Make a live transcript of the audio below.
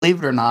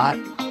Believe it or not,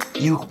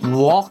 you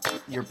walk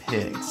your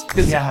pigs.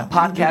 Because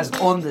podcast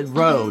on the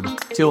road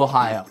to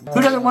Ohio.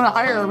 Who doesn't want to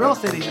hire a real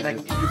estate agent that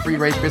can give you free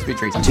raised Christmas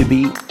trees? To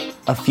be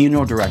a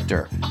funeral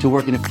director, to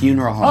work in a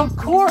funeral home. Of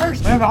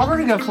course. Man, I've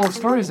already got 4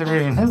 stories that we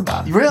didn't know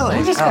about. Really?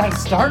 We just got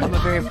started. I'm a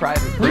very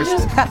private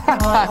person.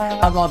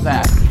 I love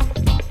that.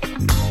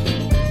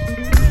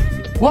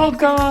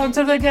 Welcome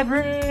to the Get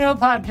Real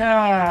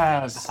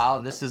podcast.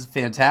 Oh, this is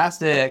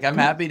fantastic. I'm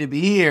happy to be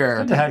here.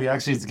 Good to have you.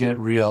 Actually, it's Get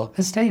Real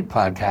Estate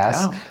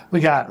podcast. Yeah. We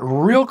got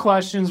real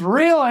questions,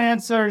 real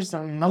answers,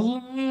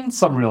 and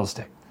some real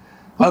estate.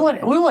 We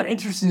want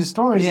interesting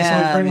stories.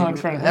 Yeah, so we bring on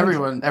Trent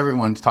Heminger.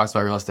 everyone talks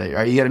about real estate,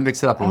 right? You got to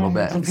mix it up a little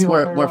bit. It's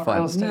more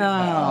fun.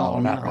 No,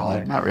 not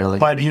really. Not really.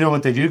 But you know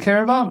what they do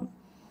care about?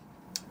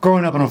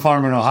 Growing up on a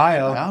farm in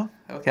Ohio.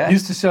 Oh, okay.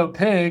 Used to show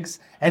pigs,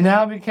 and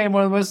now became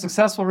one of the most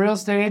successful real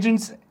estate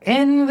agents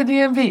in the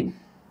DMV.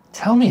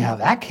 Tell me how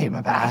that came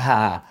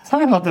about. Tell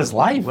me about this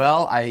life.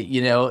 Well,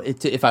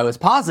 if I was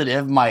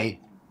positive, my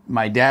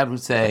dad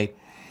would say,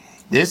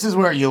 "This is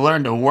where you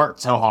learn to work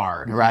so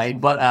hard," right?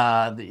 But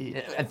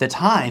at the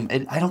time,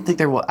 I don't think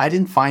I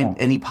didn't find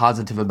any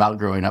positive about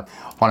growing up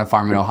on a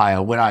farm in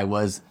Ohio when I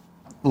was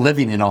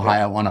living in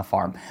Ohio on a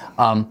farm.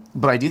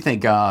 But I do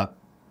think,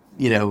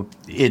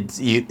 it's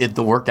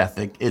the work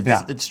ethic.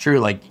 It's true.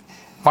 Like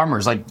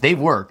farmers, like they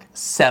work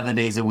 7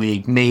 days a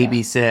week,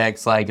 maybe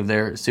 6, like if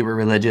they're super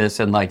religious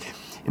and like.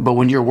 But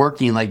when you're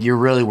working, like you're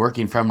really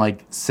working from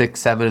like 6,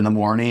 7 in the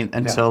morning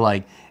until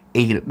like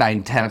 8,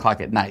 9, 10 o'clock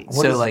at night.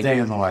 What is like a day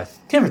in the life?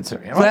 Give it to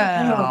me. Well,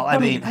 how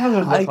does it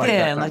look like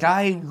that?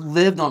 I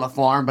lived on a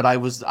farm, but I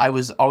was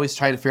always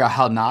trying to figure out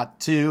how not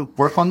to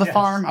work on the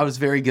farm. I was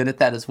very good at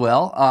that as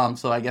well.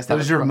 So I guess that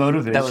was your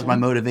motivation. That was my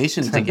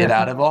motivation to get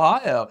out of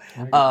Ohio.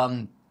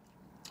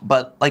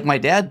 But like my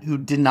dad, who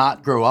did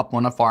not grow up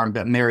on a farm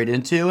but married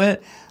into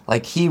it,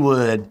 like he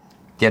would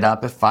get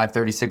up at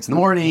 5:36 in the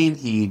morning.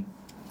 He'd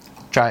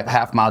drive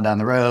half a mile down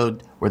the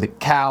road where the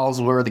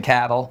cows were, the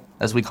cattle,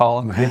 as we call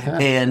them,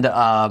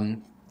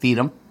 and feed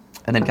them,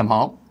 and then come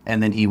home.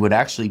 And then he would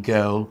actually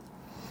go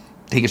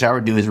take a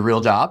shower, do his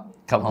real job,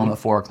 come home at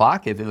 4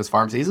 o'clock. If it was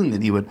farm season,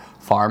 then he would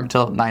farm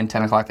till 9,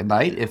 10 o'clock at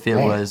night. If it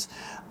was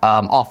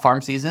off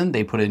farm season,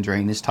 they put in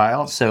drainage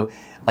tile. So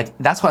like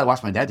that's what I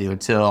watched my dad do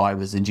until I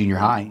was in junior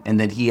high. And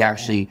then he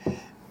actually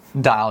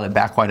dialed it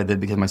back quite a bit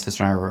because my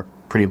sister and I were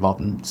pretty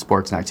involved in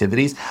sports and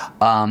activities.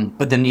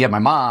 But then you have my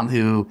mom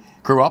who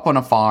grew up on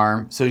a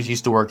farm, so she's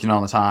used to working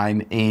all the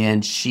time.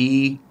 And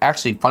she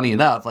actually, funny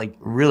enough, like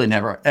really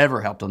never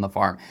ever helped on the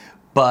farm.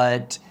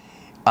 But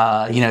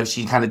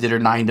she kind of did her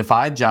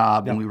 9-to-5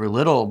 job when we were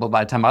little. But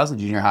by the time I was in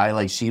junior high,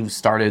 like she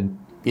started,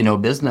 a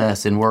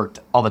business and worked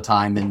all the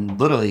time and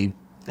literally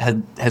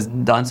has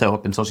done so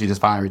up until she just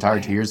finally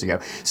retired 2 years ago.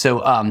 So,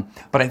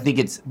 but I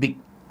think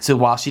so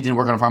while she didn't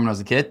work on a farm when I was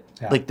a kid,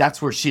 like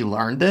that's where she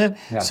learned it.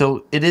 Yeah.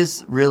 So it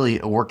is really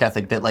a work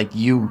ethic that like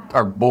you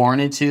are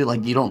born into,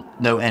 like you don't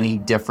know any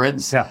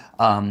difference. Yeah.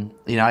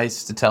 I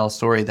used to tell a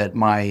story that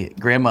my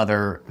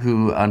grandmother,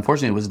 who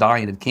unfortunately was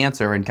dying of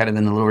cancer and kind of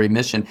in a little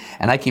remission,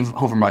 and I came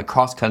home from like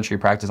cross country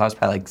practice. I was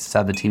probably like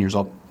 17 years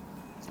old.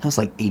 It was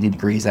like 80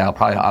 degrees out,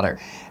 probably hotter.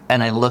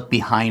 And I look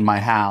behind my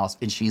house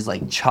and she's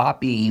like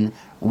chopping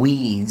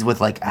weeds with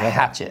like a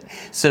hatchet.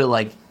 So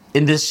like,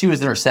 she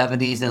was in her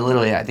 70s and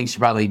literally I think she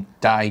probably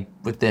died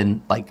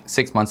within like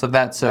 6 months of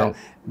that. So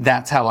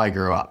that's how I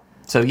grew up.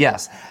 So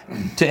yes,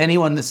 to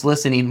anyone that's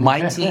listening,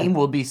 my team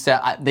will be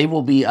set. They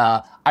will be.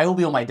 I will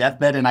be on my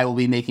deathbed, and I will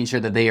be making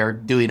sure that they are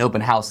doing open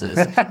houses,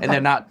 and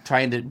they're not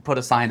trying to put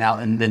a sign out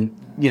and then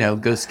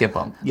go skip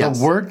them. Yes,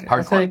 the work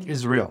ethic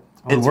is real.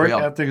 The work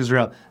ethic is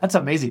real. That's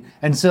amazing.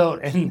 And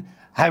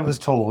I was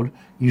told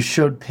you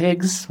showed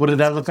pigs. What did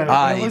that look like?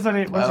 What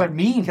does that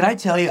mean? Can I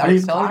tell you? I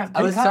was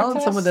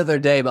telling someone the other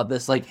day about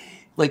this. Like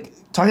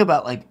talking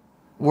about like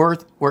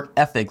work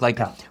ethic. Like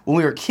when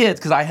we were kids,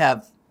 because I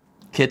have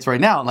kids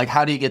right now. Like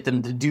how do you get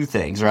them to do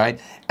things, right?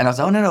 And I was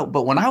like, oh no.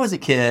 But when I was a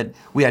kid,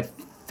 we had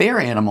fair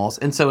animals,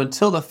 and so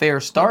until the fair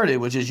started,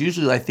 which is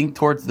usually I think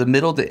towards the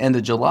middle to end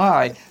of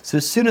July. So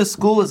as soon as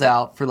school is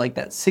out for like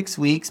that 6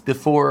 weeks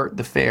before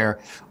the fair,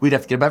 we'd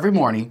have to get up every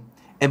morning,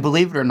 and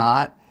believe it or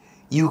not,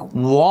 you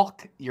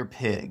walk your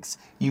pigs.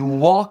 You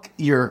walk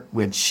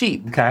we had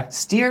sheep. Okay.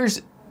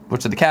 Steers,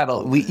 which are the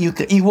cattle,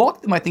 you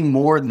walk them, I think,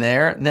 more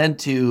there than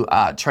to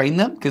train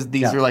them, because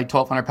these are like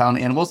 1,200-pound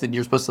animals, and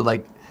you're supposed to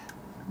like,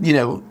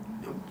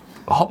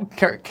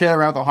 carry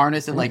around the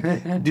harness and like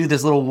do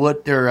this little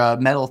wood or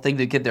metal thing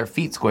to get their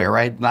feet square,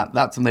 right? Not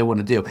something they want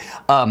to do.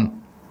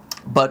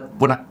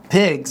 But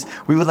pigs,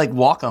 we would like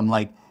walk them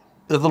like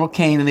a little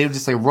cane, and they would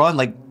just like run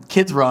like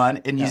kids run,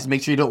 and you just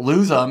make sure you don't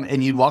lose them,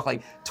 and you'd walk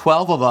like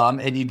 12 of them,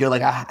 and you'd go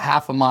like a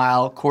half a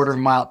mile, quarter of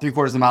a mile,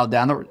 3/4 of a mile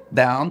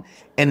down,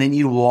 and then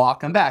you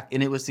walk them back,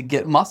 and it was to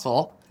get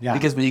muscle,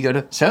 because when you go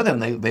to show them,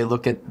 they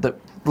look at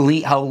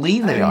how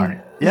lean they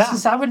are.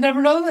 I would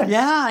never know this.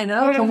 Yeah, I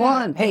know. Come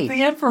on. Hey,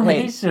 the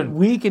information.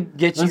 We could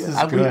get you. This is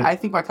good. I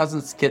think my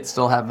cousin's kids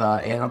still have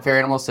fair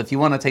animals, so if you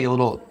want to take a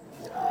little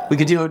We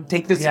could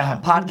take this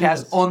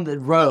podcast on the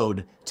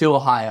road to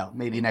Ohio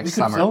maybe next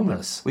summer. We could film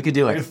this. We could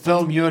do it. We could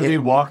film you and me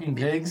walking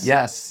pigs.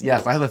 Yes.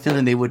 I have a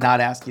feeling they would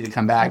not ask you to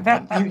come back.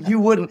 You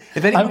wouldn't.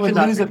 If anyone could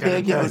lose a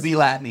pig, it would be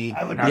Latane.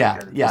 I would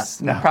not.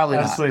 Yes. No, probably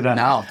absolutely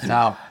not.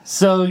 No.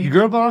 So you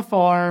grew up on a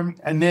farm,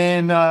 and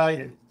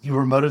then you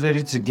were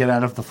motivated to get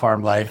out of the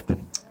farm life.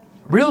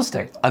 Real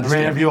estate.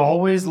 Have you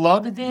always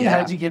loved it? Yeah. How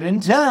did you get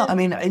into it? No, I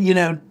mean,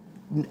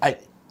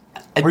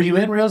 were you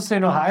in real estate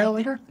in Ohio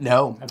later?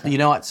 No. Okay. You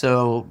know what?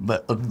 So,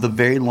 but the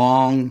very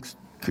long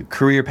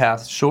career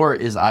path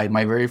short is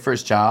my very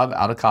first job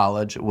out of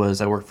college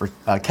was I worked for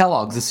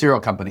Kellogg's, the cereal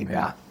company.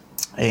 Yeah.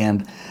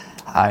 And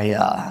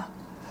I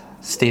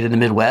stayed in the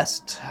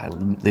Midwest.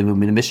 They moved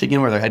me to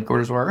Michigan where their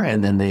headquarters were,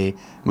 and then they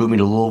moved me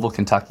to Louisville,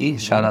 Kentucky.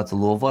 Shout out to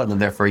Louisville. I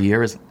lived there for a year.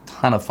 It was a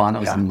ton of fun. I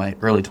was in my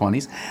early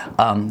 20s.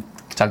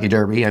 Kentucky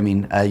Derby. I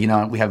mean,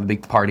 we have a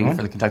big party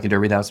for the Kentucky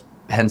Derby. That's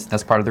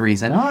part of the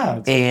reason.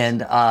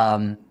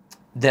 And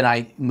then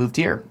I moved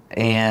here,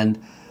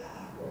 and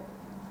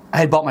I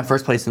had bought my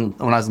first place when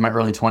I was in my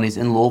early 20s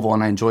in Louisville,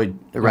 and I enjoyed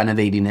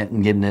renovating it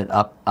and getting it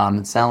up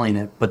and selling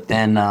it. But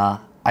then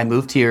I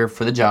moved here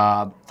for the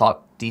job.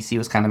 Thought DC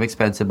was kind of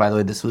expensive. By the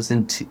way, this was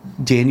in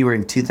January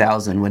of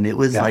 2000 when it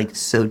was like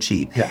so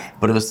cheap. Yeah.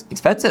 But it was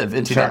expensive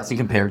in 2000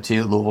 compared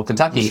to Louisville,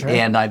 Kentucky. Sure.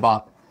 And I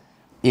bought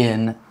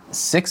in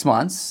 6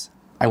 months.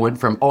 I went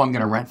from, I'm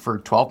going to rent for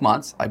 12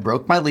 months. I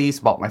broke my lease,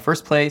 bought my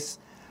first place,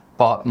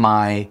 bought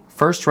my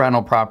first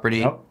rental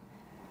property,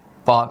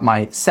 bought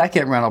my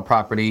second rental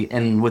property,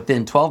 and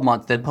within 12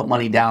 months, then put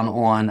money down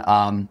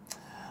on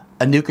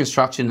a new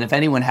construction. And if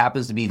anyone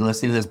happens to be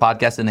listening to this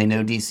podcast and they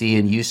know DC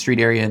and U Street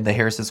area, the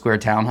Harrison Square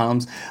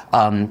townhomes,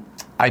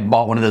 I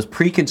bought one of those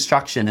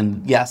pre-construction,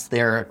 and yes,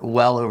 they're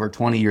well over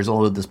 20 years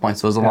old at this point,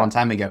 so it was a long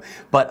time ago.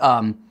 But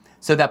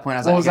so at that point, I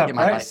was like, I gotta get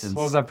my license.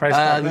 What was that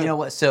price? You know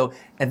what? So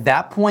at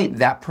that point,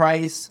 that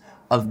price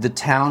of the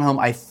townhome,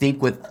 I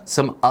think with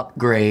some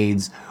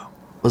upgrades,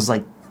 was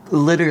like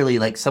literally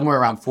like somewhere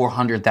around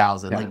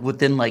 $400,000. Like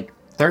within like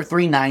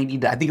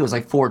 $390. I think it was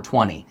like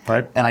 $420.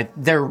 Right. And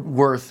they're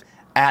worth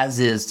as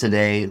is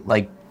today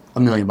like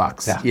 $1 million.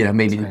 Yeah.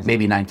 Maybe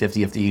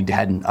 $950 if you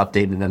hadn't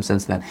updated them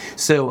since then.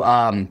 So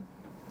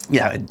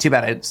too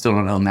bad I still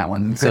don't own that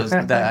one. So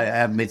I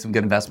have made some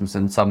good investments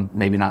and some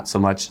maybe not so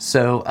much.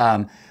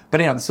 So but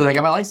anyway, so I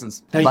got my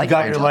license. Now you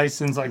got your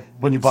license like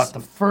when you bought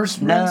the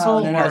first rental?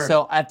 No.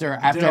 So after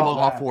I bought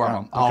all four of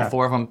them, all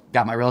four of them,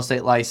 got my real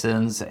estate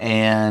license,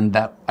 and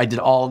I did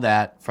all of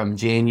that from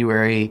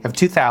January of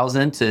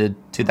 2000 to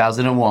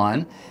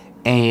 2001,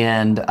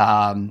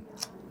 and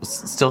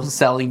still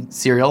selling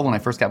cereal when I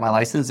first got my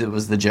license. It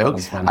was the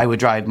joke. I would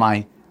drive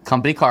my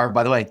company car,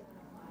 by the way,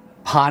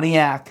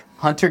 Pontiac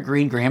Hunter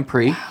Green Grand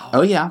Prix. Wow.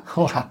 Oh yeah,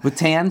 with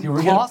tan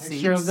cloth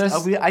seats.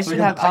 I should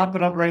have pop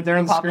it up right there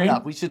on the screen.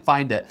 We should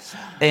find it.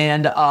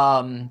 And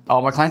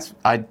all my clients,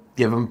 I'd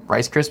give them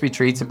Rice Krispie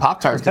treats and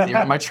Pop-Tarts because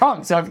they're in my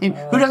trunk. So I mean,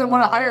 who doesn't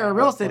want to hire a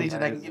real estate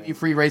agent that can give you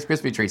free Rice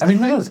Krispie treats? I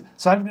mean, look at this.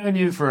 So I've known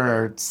you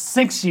for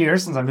 6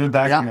 years since I moved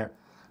back here.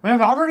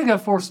 Man, I've already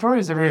got 4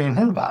 stories I've already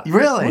heard about.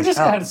 Really? We just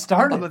got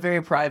started. I'm a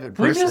very private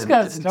person. We just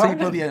got started.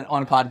 Until you put me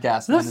on a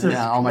podcast,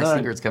 all my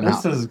secrets come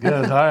out. This is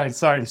good. All right,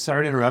 sorry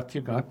to interrupt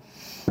you. Go on.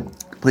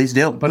 Please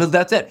do. But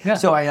that's it. Yeah.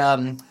 So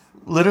I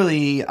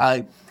literally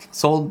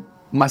sold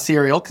my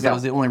cereal because I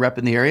was the only rep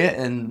in the area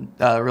in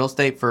real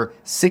estate for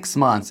 6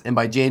 months. And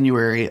by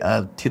January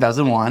of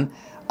 2001,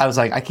 I was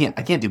like, I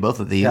can't do both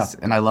of these,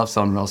 and I love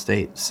selling real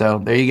estate. So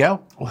there you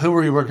go. Well, who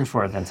were you working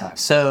for at that time?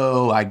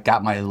 So I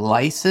got my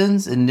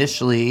license.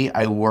 Initially,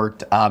 I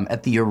worked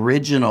at the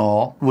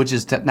original, which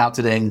is now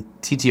today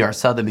TTR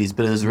Sotheby's,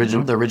 but it was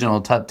the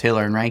original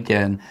Taylor and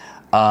Rankin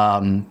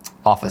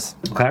office.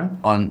 Okay.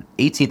 On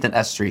 18th and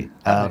S Street,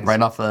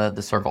 right off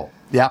the Circle.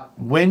 Yeah.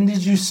 When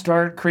did you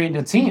start creating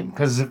a team?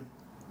 Because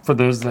for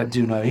those that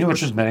do know you,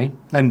 which is many,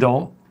 and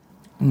don't,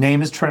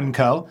 name is Trent &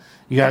 Co.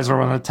 You guys are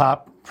one of the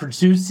top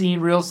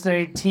producing real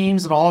estate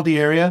teams in all the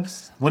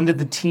areas. When did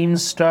the team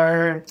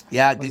start?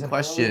 Yeah, good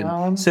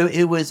question. So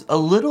it was a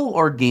little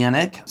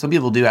organic. Some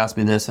people do ask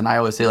me this, and I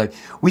always say, like,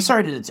 I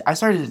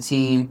started a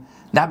team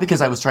not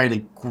because I was trying to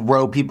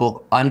grow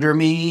people under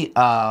me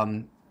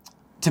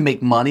to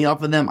make money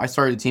off of them. I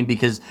started a team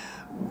because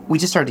we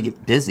just started to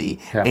get busy,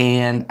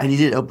 and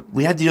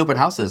we had to do open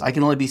houses. I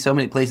can only be so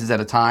many places at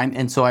a time,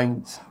 and so I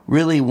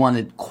really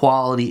wanted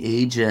quality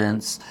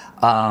agents,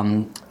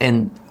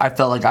 and I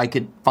felt like I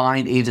could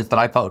find agents that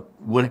I felt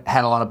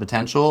had a lot of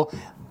potential,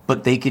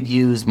 but they could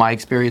use my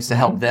experience to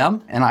help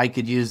them, and I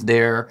could use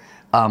their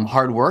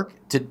hard work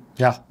to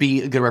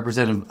be a good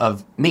representative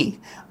of me.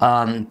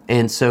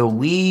 And so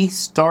we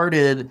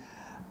started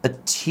a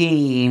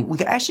team. We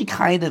actually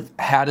kind of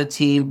had a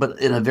team, but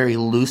in a very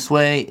loose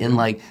way in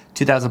like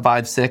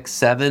 2005, 6,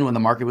 7, when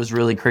the market was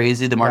really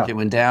crazy. The market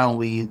went down.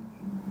 We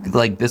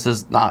this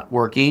is not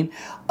working.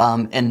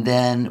 And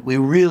then we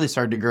really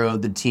started to grow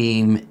the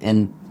team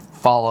in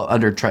follow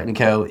under Trent &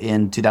 Co.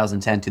 in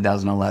 2010,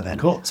 2011.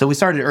 Cool. So we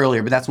started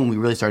earlier, but that's when we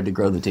really started to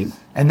grow the team.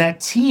 And that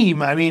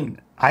team, I mean,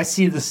 I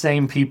see the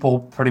same people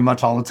pretty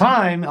much all the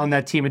time on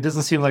that team. It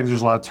doesn't seem like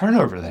there's a lot of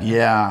turnover there.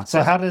 Yeah.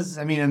 So how does,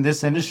 I mean, in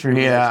this industry,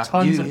 there's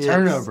tons of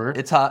turnover.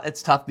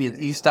 It's tough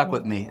being, you stuck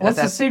with me. What's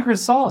the secret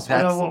sauce?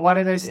 Why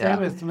did I stay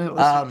with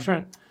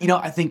Trent?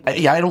 I think,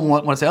 I don't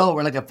want to say, oh,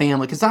 we're like a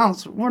family,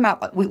 because we're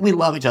not, we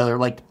love each other,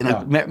 like,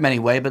 in many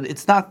ways, but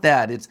it's not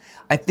that.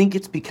 I think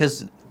it's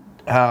because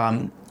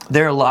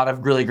there are a lot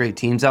of really great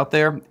teams out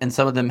there, and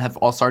some of them have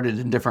all started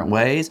in different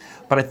ways,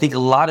 but I think a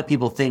lot of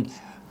people think,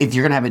 if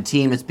you're going to have a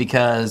team, it's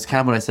because, kind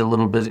of what I said a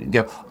little bit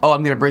ago, oh,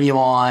 I'm going to bring you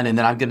on, and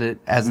then I'm going to,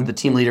 as the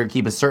team leader,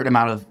 keep a certain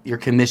amount of your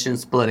commission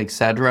split, et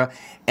cetera.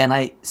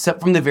 And so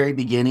from the very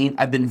beginning,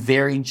 I've been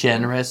very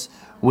generous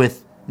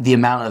with the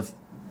amount of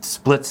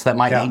splits that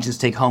my agents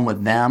take home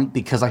with them,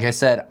 because like I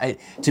said,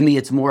 to me,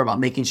 it's more about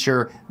making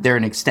sure they're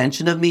an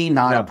extension of me,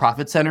 not a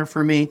profit center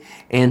for me.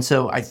 And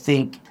so I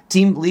think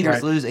team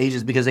leaders lose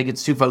agents because they get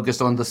too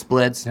focused on the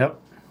splits.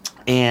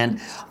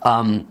 And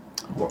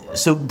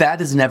so that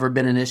has never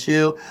been an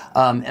issue,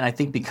 and I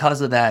think because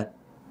of that,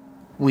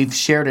 we've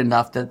shared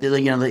enough that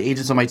the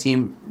agents on my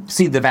team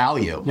see the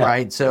value,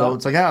 right? So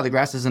it's like, the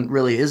grass isn't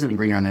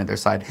greener on the other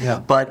side.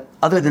 But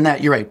other than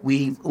that, you're right.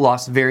 We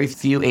lost very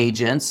few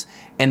agents,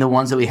 and the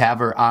ones that we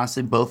have are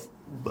honestly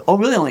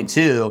really only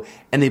two,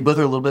 and they both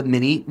are a little bit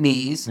mini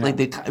me's. Like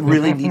they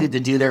really needed to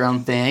do their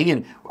own thing,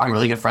 and I'm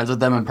really good friends with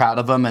them and proud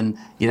of them, and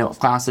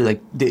honestly,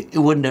 like it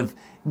wouldn't have.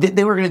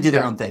 They were going to do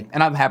their own thing,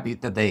 and I'm happy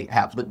that they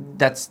have. But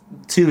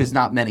two is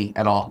not many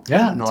at all.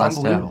 Yeah, it's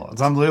unbelievable.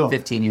 It's unbelievable.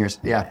 15 years.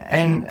 Yeah,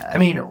 and I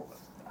mean,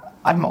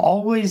 I'm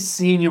always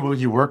seeing you.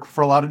 You work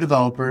for a lot of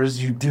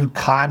developers. You do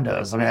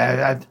condos.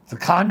 I mean, the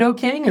Condo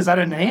King, is that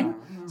a name?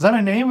 Is that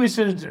a name we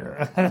should?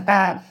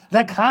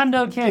 That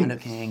Condo King. Condo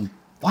King.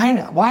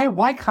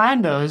 Why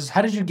condos?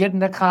 How did you get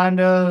into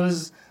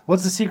condos?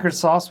 What's the secret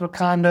sauce with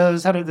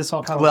condos? How did this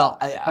all come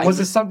about? Well, was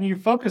this something you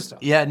focused on?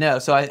 Yeah, no.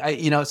 So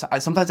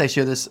sometimes I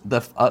share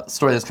the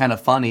story that's kind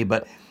of funny,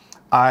 but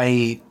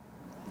I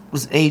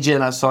was an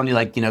agent. I was telling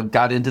you,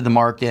 got into the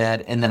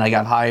market, and then I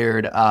got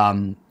hired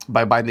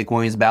by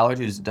McWilliams-Ballard,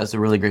 who does a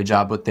really great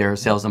job with their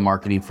sales and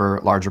marketing for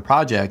larger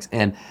projects,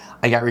 and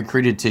I got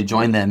recruited to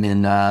join them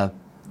in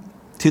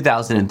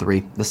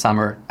 2003, the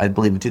summer, I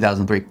believe, of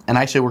 2003. And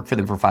I actually worked for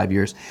them for 5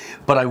 years.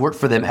 But I worked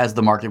for them as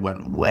the market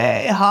went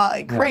way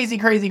high, crazy.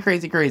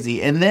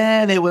 And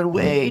then it went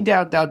way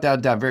down,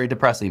 very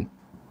depressing.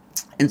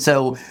 And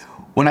so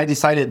when I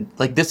decided,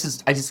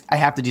 I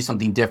have to do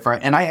something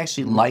different. And I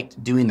actually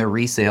liked doing the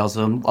resales.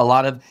 And a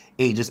lot of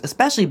agents,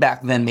 especially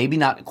back then, maybe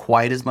not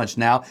quite as much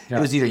now, it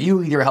was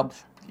either help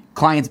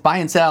clients buy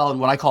and sell,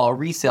 and what I call a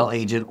resale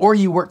agent, or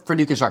you work for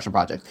new construction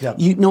projects.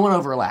 No one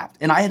overlapped.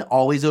 And I had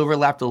always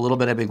overlapped a little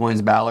bit at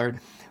McWilliams-Ballard,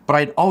 but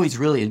I'd always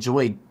really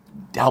enjoyed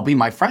helping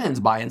my friends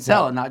buy and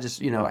sell, and not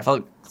just, I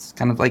felt it's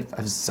kind of like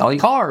I was selling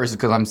cars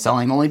because I'm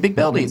selling only big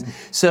buildings.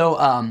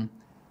 So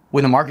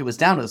when the market was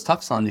down, it was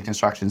tough selling new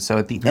construction. So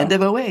at the end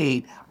of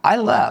 2008, I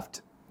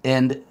left,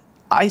 and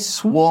I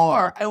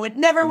swore I would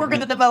never work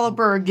with a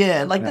developer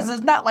again. This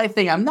is not my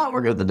thing. I'm not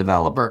working with a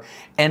developer.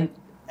 And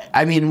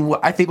I mean,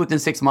 I think within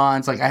 6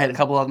 months, I had a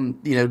couple of them,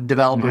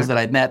 developers that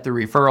I'd met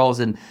through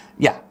referrals, and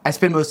I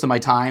spend most of my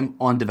time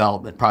on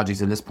development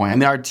projects at this point. I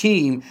mean, our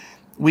team,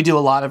 we do a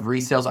lot of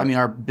resales. I mean,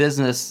 our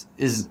business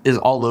is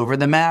all over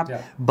the map,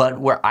 but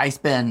where I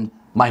spend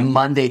my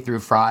Monday through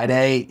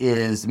Friday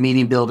is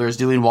meeting builders,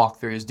 doing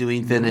walkthroughs,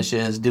 doing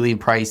finishes, doing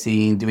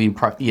pricing, doing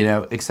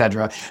et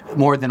cetera,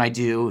 more than I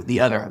do the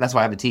other. That's why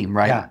I have a team,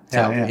 right?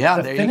 There you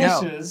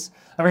go.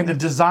 I mean, the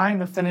design,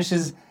 the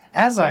finishes.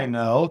 As I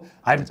know,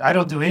 I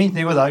don't do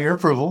anything without your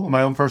approval,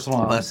 my own personal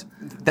office.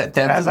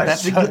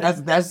 As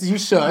you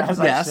should.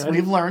 Yes,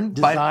 we've learned.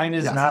 Design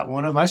is not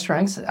one of my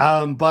strengths,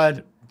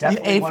 but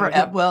definitely A for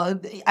effort. Well,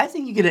 I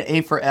think you get an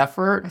A for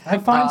effort. I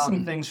find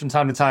some things from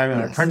time to time,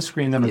 and I print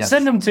screen them and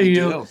send them to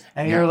you,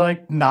 and you're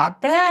like, not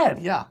bad.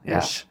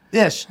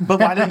 Ish. But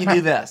why don't you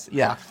do this?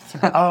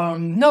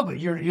 No, but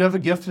you have a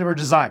gift for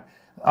design.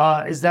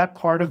 Is that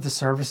part of the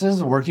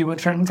services working with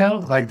Trent & Co?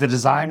 Like the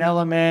design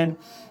element?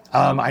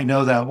 I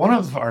know that one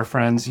of our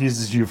friends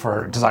uses you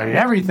for designing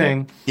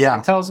everything.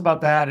 Tell us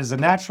about that. Is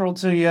it natural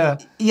to you?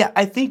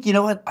 I think,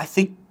 I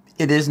think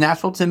it is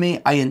natural to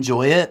me. I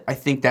enjoy it. I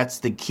think that's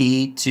the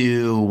key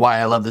to why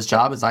I love this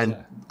job is I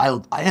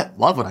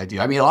love what I do.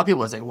 I mean, a lot of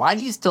people say, why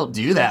do you still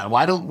do that?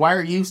 Why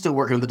are you still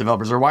working with the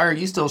developers, or why are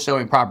you still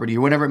showing property,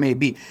 or whatever it may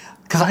be?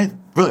 Because I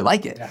really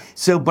like it.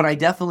 So, but I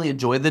definitely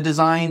enjoy the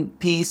design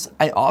piece.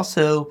 I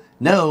also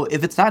know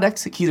if it's not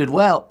executed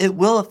well, it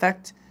will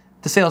affect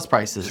the sales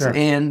prices.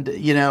 And,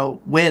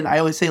 when I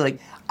always say,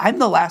 I'm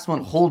the last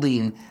one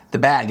holding the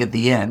bag at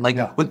the end.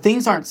 When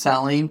things aren't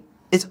selling,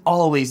 it's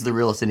always the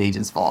real estate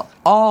agent's fault.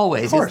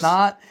 Always. It's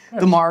not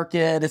the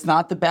market. It's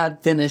not the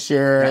bad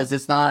finishes.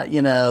 It's not,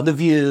 the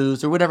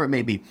views or whatever it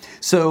may be.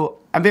 So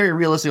I'm very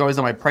realistic always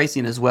on my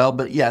pricing as well.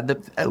 But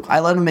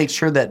I let them make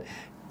sure that,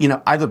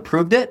 I've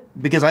approved it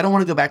because I don't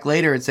want to go back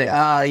later and say,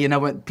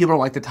 what, people don't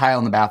like the tile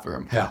in the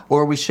bathroom. Yeah.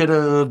 Or we should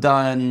have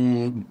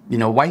done,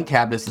 white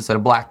cabinets instead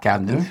of black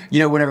cabinets,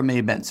 whatever it may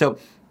have been. So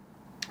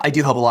I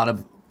do help a lot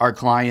of our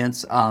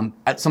clients.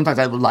 Sometimes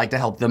I would like to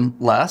help them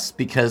less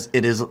because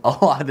it is a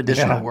lot of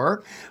additional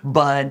work.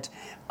 But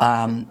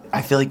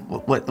I feel like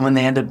when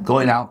they end up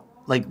going out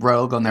like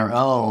rogue on their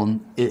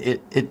own,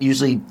 it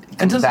usually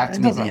comes back to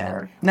me at the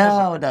end.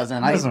 No, it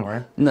doesn't. It doesn't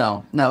work.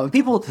 No.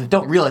 People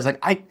don't realize,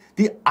 like,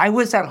 I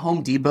was at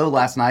Home Depot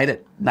last night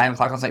at 9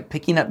 o'clock last night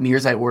picking up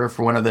mirrors I ordered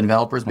for one of the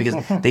developers because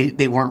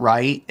they weren't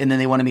right, and then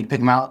they wanted me to pick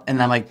them out.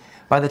 And I'm like,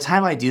 by the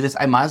time I do this,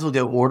 I might as well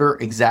go order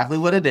exactly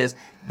what it is.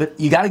 But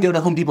you got to go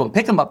to Home Depot and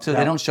pick them up so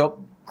they don't show up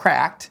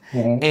cracked.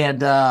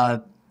 And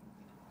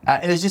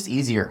it was just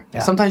easier.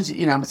 Yeah. Sometimes,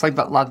 it's like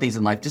a lot of things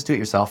in life. Just do it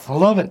yourself. I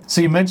love it. So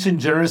you mentioned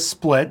generous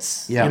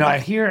splits. Yeah. I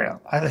hear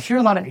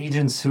a lot of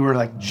agents who are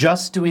like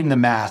just doing the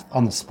math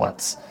on the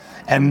splits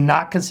and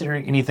not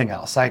considering anything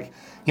else. Like,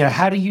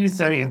 how do you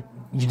say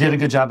you did a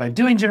good job by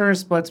doing generous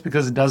splits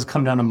because it does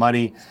come down to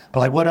money, but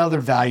like what other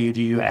value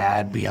do you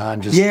add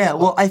beyond just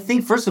well, I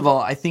think first of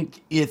all,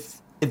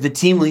 if the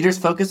team leaders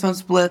focus on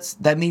splits,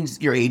 that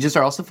means your agents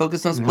are also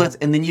focused on splits,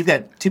 and then you've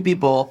got two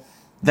people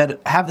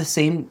that have the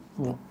same,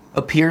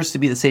 appears to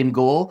be the same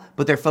goal,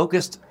 but they're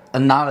focused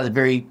on not a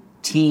very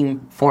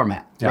team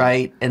format,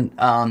 right? And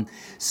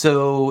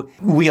so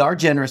we are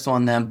generous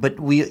on them, but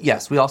we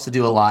also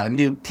do a lot. I mean,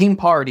 do team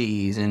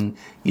parties, and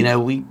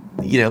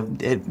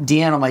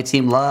Deanne on my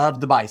team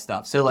loved to buy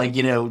stuff. So like,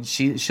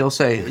 she'll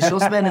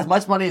spend as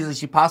much money as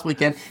she possibly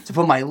can to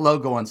put my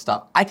logo on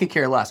stuff. I could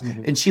care less,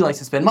 and she likes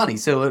to spend money,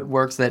 so it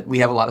works that we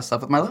have a lot of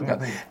stuff with my logo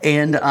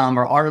and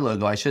or our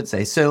logo, I should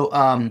say. So.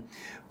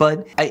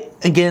 But I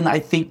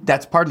think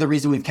that's part of the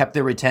reason we've kept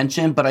their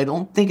retention, but I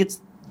don't think it's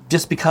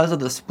just because of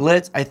the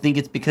splits. I think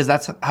it's because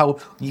that's how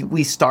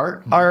we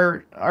start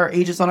our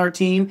agents on our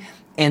team.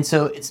 And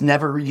so it's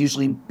never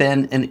usually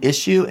been an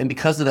issue. And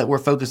because of that, we're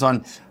focused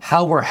on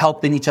how we're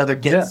helping each other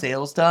get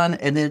sales done.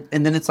 And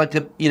then it's like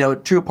a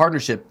true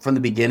partnership from the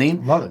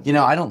beginning. Love it.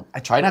 I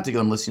try not to go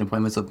on listing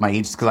appointments with my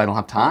agents because I don't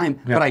have time.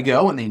 Yeah. But I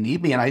go when they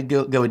need me, and I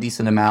go a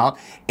decent amount.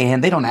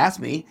 And they don't ask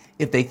me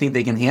if they think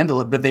they can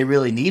handle it. But if they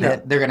really need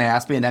it, they're going to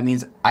ask me. And that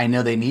means I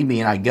know they need me,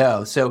 and I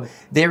go. So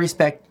they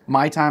respect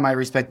my time. I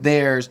respect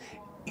theirs.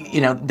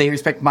 They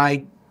respect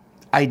my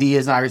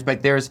ideas, and I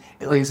respect theirs.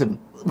 Like I said,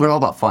 we're all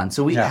about fun,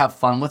 so we have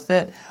fun with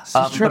it.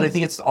 But I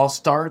think it's all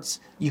starts.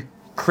 You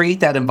create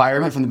that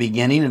environment from the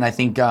beginning, and I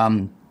think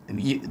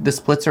the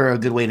splits are a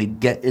good way to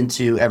get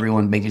into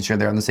everyone making sure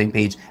they're on the same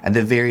page at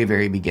the very,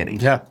 very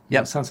beginning. Yeah.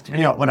 Yep. Sounds.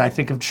 When I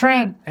think of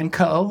Trent and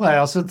Co., I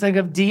also think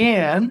of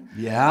Deanne.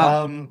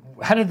 Yeah.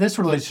 How did this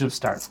relationship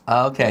start?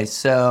 Okay,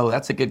 so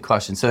that's a good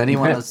question. So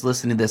anyone that's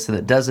listening to this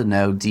that doesn't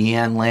know,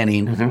 Deanne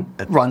Lanning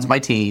runs my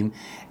team,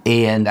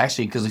 and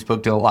actually, because we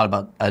spoke to a lot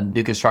about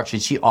new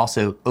construction, she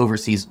also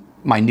oversees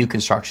my new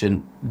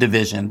construction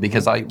division,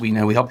 because we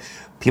help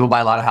people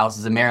buy a lot of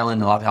houses in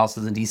Maryland, a lot of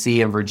houses in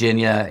DC and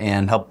Virginia,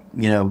 and help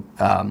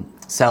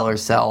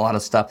sellers sell a lot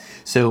of stuff.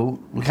 So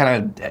we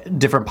kind of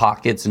different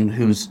pockets and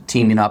who's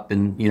teaming up,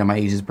 and my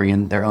agents bring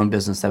in their own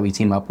business that we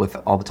team up with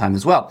all the time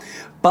as well.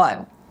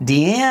 But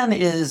Deanne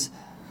is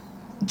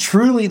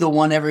truly the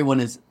one everyone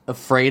is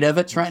afraid of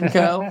at Trent &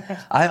 Co.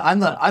 I'm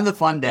the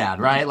fun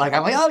dad, right? Like,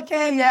 I'm like,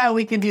 okay, yeah,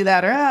 we can do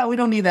that, or we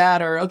don't need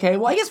that, or okay,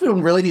 well, I guess we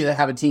don't really need to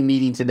have a team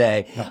meeting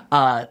today.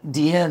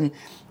 Deanne,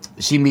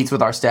 she meets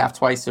with our staff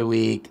twice a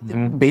week.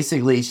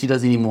 Basically, she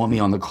doesn't even want me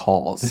on the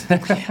calls.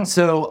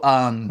 So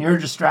you're a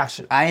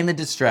distraction. I am a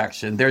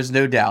distraction. There's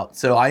no doubt.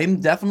 So I am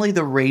definitely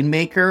the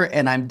rainmaker,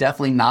 and I'm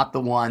definitely not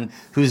the one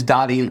who's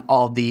dotting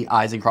all the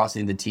I's and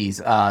crossing the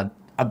T's.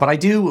 But I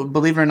do,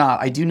 believe it or not,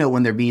 I do know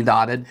when they're being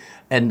dotted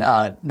and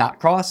not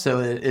crossed.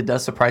 So it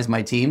does surprise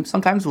my team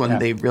sometimes when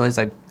they realize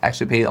I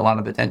actually pay a lot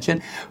of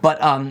attention. But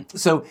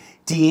so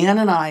Deanne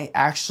and I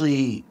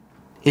actually,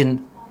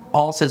 in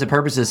all sense and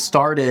purposes,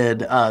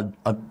 started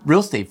a real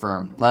estate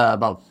firm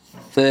about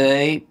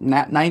 10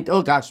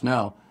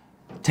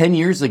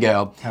 years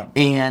ago.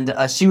 And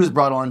she was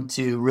brought on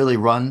to really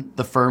run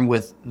the firm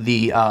with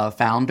the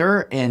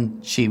founder,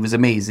 and she was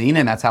amazing.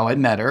 And that's how I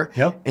met her.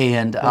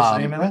 And what's the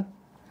name of it?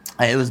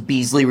 It was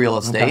Beasley Real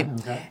Estate.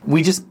 Okay.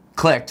 We just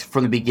clicked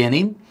from the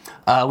beginning.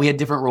 We had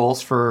different roles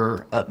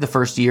for the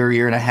first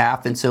year and a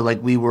half. And so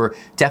we were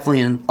definitely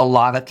in a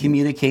lot of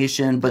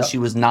communication, but she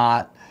was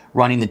not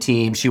running the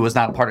team. She was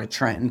not a part of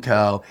Trent &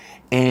 Co.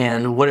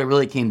 And what it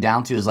really came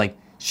down to is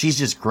she's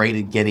just great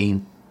at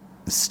getting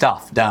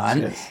stuff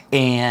done.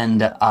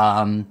 And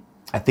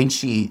I think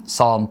she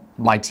saw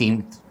my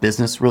team's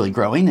business really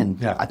growing,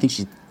 and I think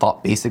she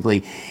thought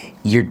basically,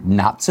 you're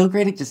not so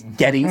great at just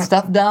getting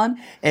stuff done.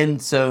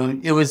 And so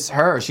it was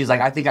her. She's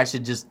like, I think I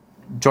should just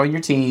join your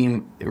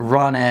team,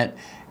 run it.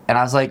 And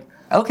I was like,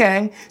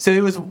 okay. So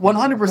it was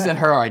 100%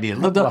 her idea.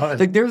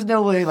 There's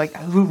no way,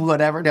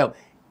 whatever. No,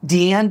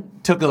 Deanne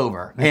took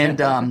over, and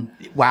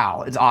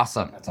wow, it's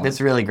awesome. It's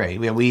really great.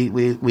 We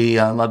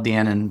love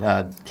Deanne, and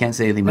can't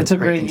say anything but it's a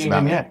great yin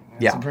and yang.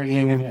 Yeah, it's a great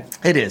yin and yang.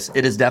 It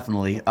is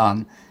definitely.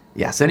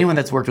 Yeah. So anyone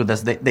that's worked with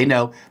us, they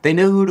know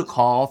who to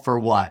call for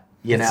what.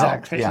 You know?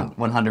 Exactly. Yeah.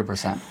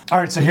 100%. All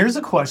right. So here's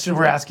a question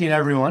we're asking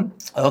everyone.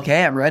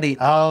 Okay, I'm ready.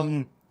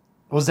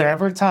 Was there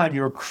ever a time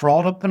you were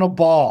crawled up in a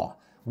ball,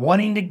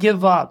 wanting to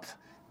give up?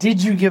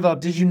 Did you give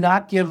up? Did you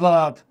not give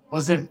up?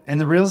 Was it in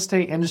the real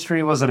estate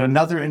industry? Was it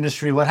another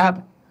industry? What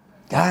happened?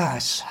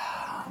 Gosh,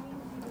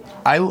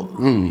 I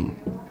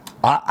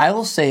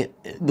will say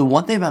the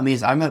one thing about me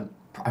is I'm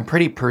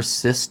pretty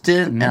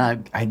persistent,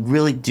 and I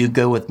really do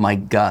go with my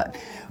gut.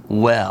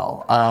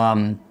 Well,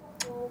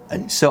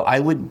 so I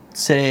would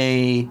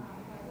say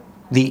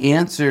the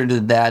answer to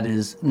that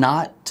is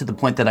not to the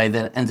point that I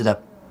then ended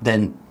up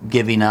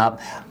giving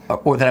up,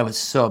 or that I was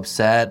so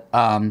upset.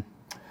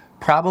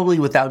 Probably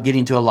without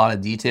getting to a lot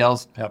of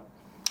details. Yep.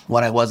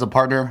 When I was a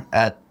partner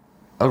at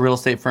a real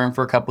estate firm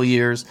for a couple of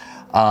years,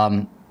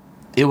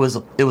 it was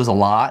a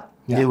lot.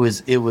 Yeah.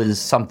 It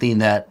was something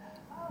that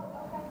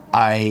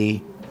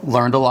I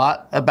learned a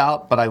lot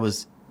about, but I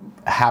was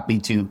happy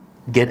to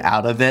get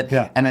out of it.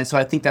 Yeah. And so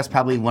I think that's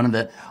probably one of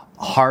the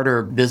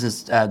harder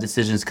business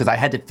decisions, because I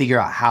had to figure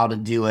out how to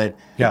do it.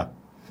 Yeah.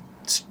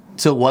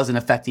 So it wasn't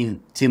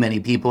affecting too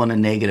many people in a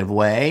negative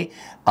way.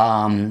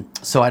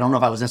 So I don't know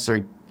if I was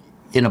necessarily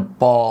in a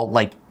ball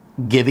like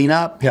giving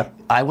up. Yeah.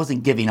 I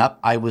wasn't giving up.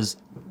 I was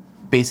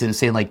basically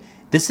saying, like,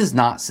 this is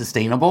not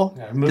sustainable.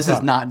 Yeah, this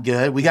is not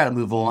good. We got to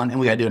move on, and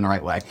we got to do it in the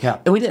right way. Yeah.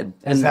 And we did.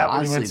 Is that when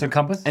honestly, you went to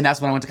Compass? And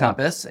that's when I went to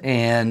Compass,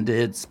 and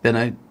it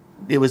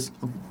was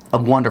a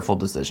wonderful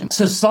decision.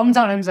 So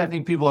sometimes I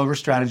think people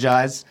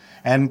over-strategize,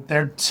 and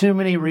there are too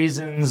many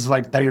reasons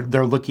like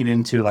they're looking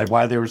into, like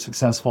why they were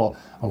successful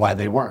or why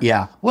they weren't.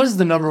 Yeah. What is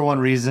the number one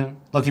reason,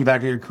 looking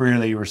back at your career,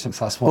 that you were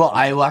successful? Well,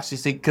 I will actually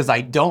say, because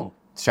I don't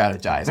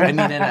strategize. I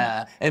mean,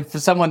 and for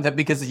someone that,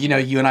 because, you know,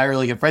 you and I are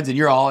really good friends and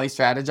you're always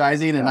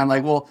strategizing, and I'm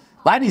like, well,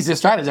 Latane's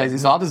just strategizing,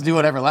 so I'll just do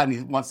whatever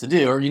Latane wants to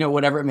do, or, you know,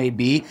 whatever it may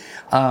be.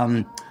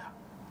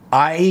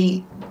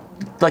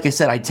 Like I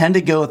said, I tend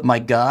to go with my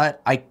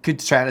gut. I could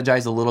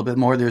strategize a little bit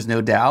more, there's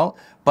no doubt,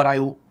 but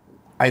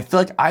I feel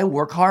like I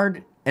work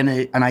hard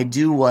and I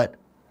do what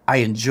I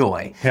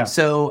enjoy. Yeah.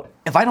 So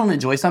if I don't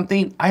enjoy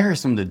something, I hire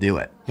someone to do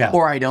it,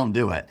 or I don't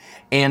do it.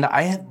 And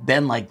I have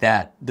been like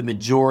that the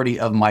majority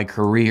of my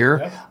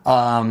career.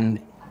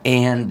 Yep.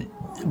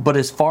 But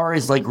as far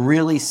as like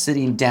really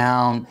sitting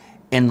down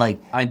and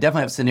like, I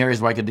definitely have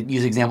scenarios where I could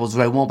use examples,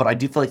 but I won't. But I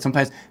do feel like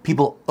sometimes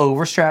people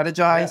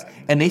over-strategize,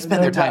 and they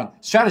spend their time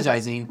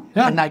strategizing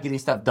and not getting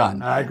stuff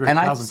done. I agree. And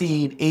I've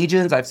seen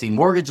agents, I've seen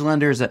mortgage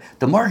lenders,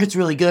 the market's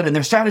really good, and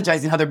they're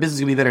strategizing how their business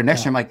is going to be better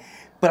next year. I'm like,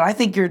 but I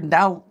think you're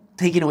now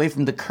taking away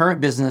from the current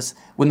business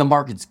when the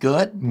market's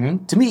good.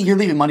 Mm-hmm. To me, you're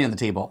leaving money on the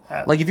table.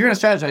 Like, if you're going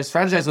to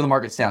strategize when the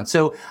market's down.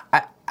 So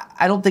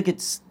I don't think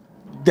it's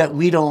that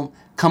we don't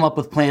come up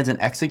with plans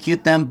and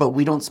execute them, but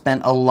we don't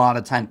spend a lot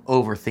of time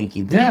overthinking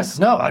things. Yes,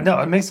 no,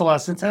 it makes a lot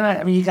of sense. And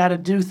I mean, you got to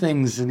do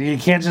things, and you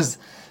can't just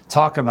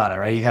talk about it,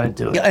 right? You got to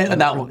do it.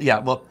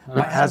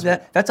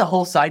 That's a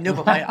whole side note,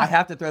 but I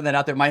have to throw that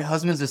out there. My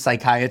husband's a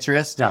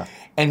psychiatrist,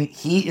 and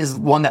he is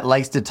one that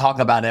likes to talk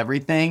about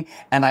everything,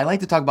 and I like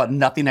to talk about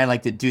nothing. I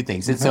like to do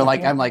things. And so,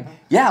 like, I'm like,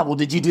 yeah, well,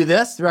 did you do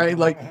this, right?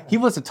 Like, he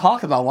wants to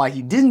talk about why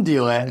he didn't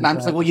do it, and I'm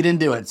just like, well, you didn't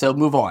do it, so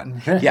move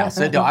on. Yeah,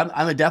 so no,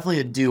 I'm definitely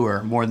a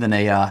doer more than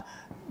an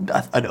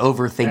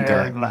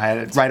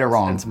overthinker, right or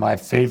wrong. It's my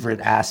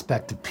favorite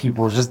aspect of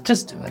people. Just do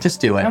it.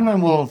 Just do it. And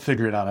then we'll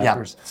figure it out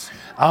afterwards.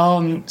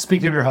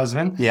 Speaking of your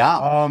husband.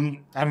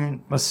 Growing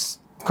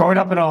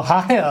up in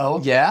Ohio.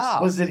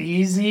 Was it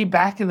easy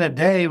back in the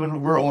day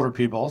when we're older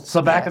people?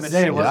 So back in the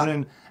day, it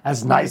wasn't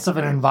as nice of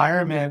an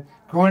environment.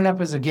 Growing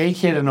up as a gay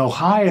kid in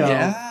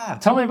Ohio.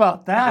 Tell me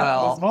about that.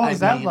 Well, what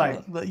was that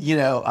like? You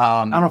know,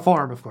 on a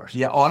farm, of course.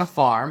 Yeah, on a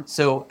farm.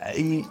 So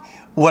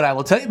what I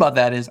will tell you about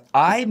that is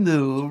I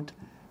moved.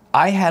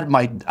 I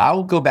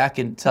will go back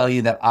and tell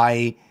you that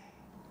I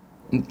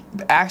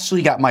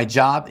actually got my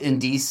job in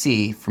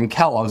DC from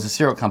Kellogg's, a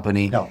cereal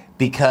company,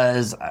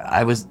 because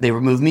they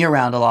were moving me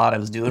around a lot. I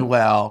was doing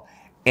well,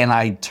 and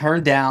I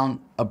turned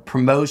down a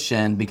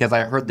promotion because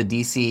I heard the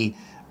DC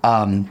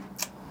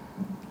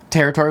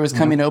territory was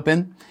coming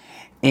open,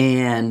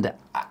 and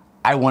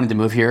I wanted to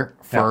move here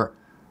for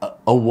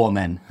a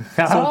woman.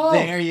 So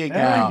there you go.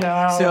 There we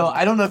go. So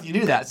I don't know if you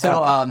knew that.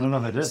 So I don't know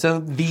if I did.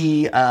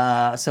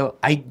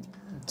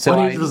 So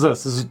what age was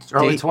this? Is it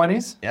early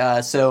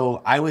 20s?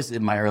 So I was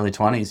in my early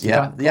 20s.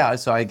 Yeah.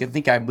 So I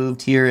think I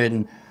moved here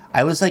and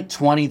I was like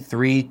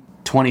 23,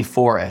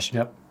 24-ish.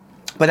 Yep.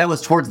 But that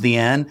was towards the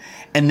end.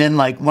 And then,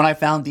 like, when I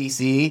found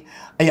DC,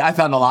 I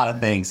found a lot of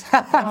things.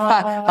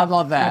 How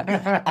about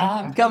that?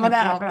 I'm coming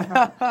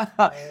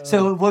out.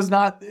 So it was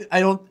not,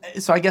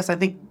 so I guess I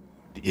think,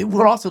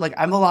 we're also like,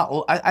 I'm a lot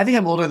old. I think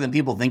I'm older than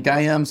people think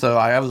I am. So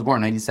I was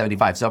born in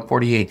 1975, so I'm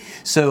 48.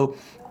 So,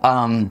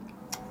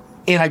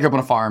 and I grew up on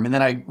a farm, and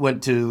then I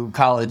went to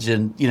college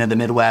in, the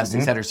Midwest,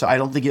 et cetera. So I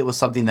don't think it was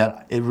something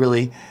that it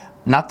really,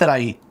 not that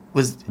I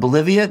was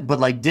Bolivia, but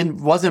like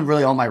wasn't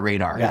really on my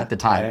radar at the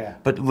time. Yeah.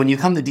 But when you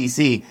come to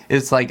DC,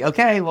 it's like,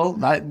 okay, well,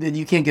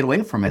 you can't get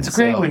away from it. It's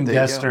great when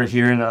guests are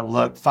here and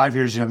look 5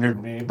 years younger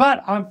than me,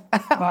 but I'm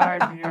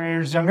 5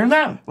 years younger than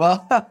them.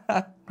 Well,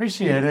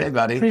 appreciate it. Hey,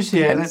 buddy.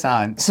 Appreciate it.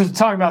 Anytime. So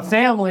talking about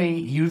family,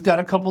 you've got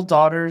a couple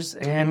daughters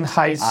in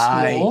high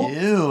school. I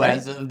do,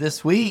 as of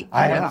this week.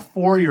 I have a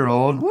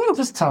 4-year-old.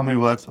 Just tell me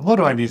what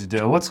do I need to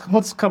do? What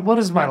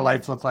does my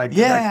life look like in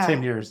the next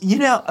 10 years? You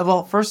know,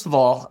 well, first of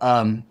all,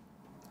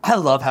 I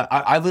love how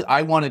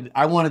I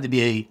wanted to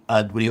be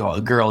a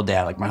girl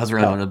dad. Like my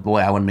husband really wanted a boy,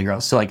 I wanted to be a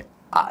girl. So like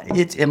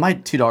and my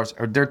two daughters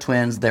they're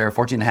twins. They're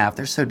 14 and a half.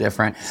 They're so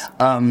different.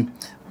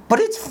 But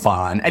it's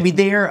fun. I mean,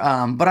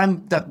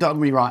 but don't get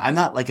me wrong. I'm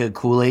not like a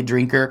Kool-Aid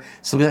drinker.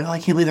 So be like, I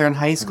can't believe they're in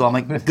high school. I'm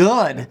like,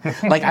 good.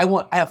 Like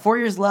I have 4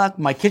 years left.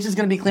 My kitchen's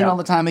gonna be clean all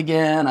the time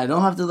again. I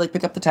don't have to like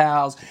pick up the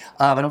towels.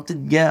 I don't have to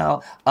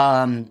yell.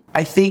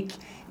 I think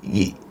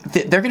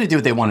they're gonna do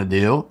what they want to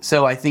do.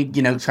 So I think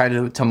try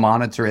to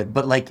monitor it.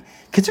 But like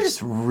kids are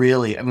just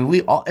really. I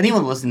mean,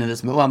 anyone listening to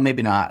this, well,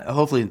 maybe not.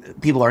 Hopefully,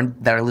 people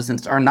that are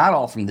listening are not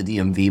all from the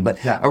DMV, but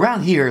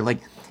around here,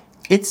 like.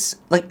 It's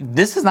like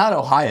this is not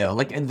Ohio,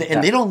 like, and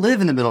they don't live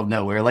in the middle of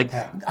nowhere. Like,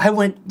 I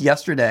went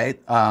yesterday.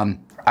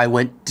 I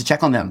went to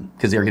check on them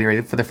because they were getting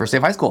ready for their first day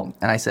of high school,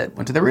 and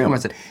went to the room. I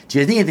said, "Do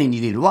you guys need anything? Do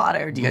you need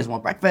water? Do you guys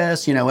want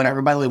breakfast?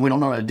 Whatever." By the way, we don't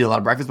know how to do a lot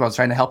of breakfast, but I was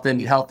trying to help them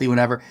eat healthy,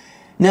 whatever.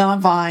 No,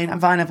 I'm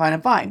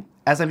fine.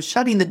 As I'm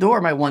shutting the door,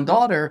 my one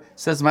daughter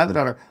says to my other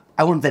daughter,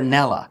 "I want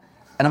vanilla,"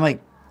 and I'm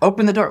like,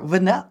 "Open the door,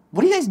 vanilla?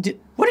 What do you guys do?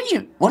 What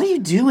are you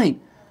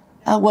doing?"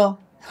 Well.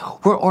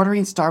 We're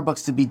ordering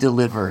Starbucks to be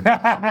delivered.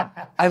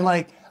 I'm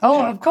like,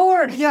 oh, of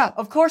course. Yeah,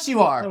 of course you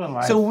are.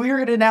 So we're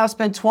going to now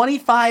spend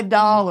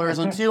 $25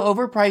 on 2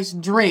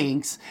 overpriced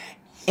drinks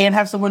and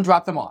have someone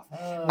drop them off.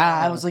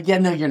 I was like, yeah,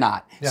 no, you're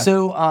not. Yeah.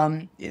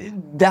 So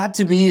that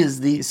to me is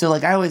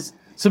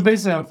So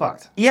basically, I'm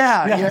fucked.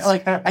 Yeah,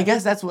 like I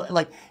guess that's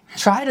what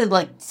try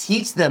to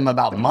teach them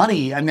about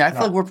money. I mean, I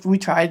feel like we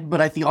tried,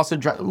 but I think also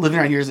living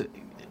around here is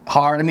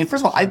hard. I mean,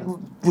 first of all, I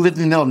lived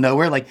in the middle of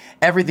nowhere. Like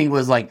everything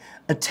was like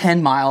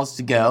 10 miles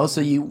to go.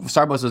 So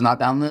Starbucks was not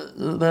down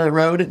the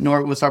road,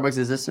 nor was Starbucks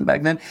existent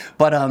back then.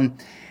 But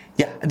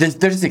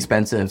they're just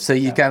expensive. So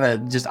you gotta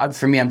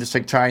for me, I'm just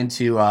like trying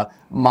to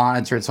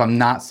monitor it so I'm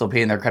not still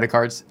paying their credit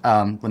cards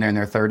when they're in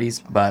their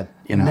 30s. But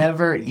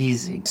never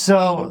easy.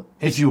 So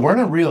if you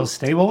weren't in real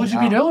estate, what would you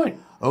be doing?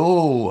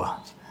 Oh,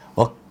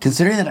 well,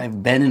 considering that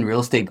I've been in real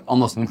estate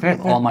almost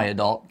all my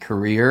adult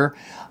career.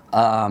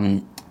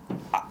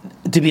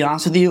 To be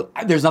honest with you,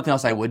 there's nothing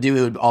else I would do.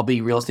 It would all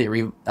be real estate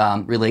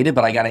related,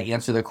 but I got to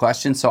answer the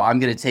question. So I'm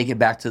going to take it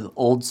back to the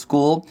old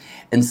school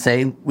and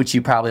say, which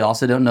you probably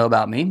also don't know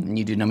about me, and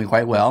you do know me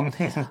quite well.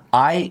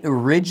 I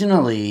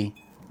originally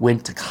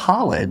went to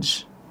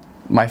college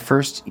my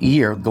first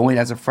year going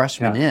as a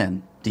freshman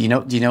in. Do you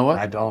know what?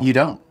 I don't. You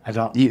don't? I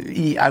don't.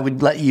 I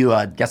would let you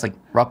guess like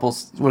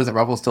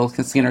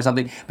Rumpelstiltskin or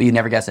something, but you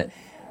never guess it.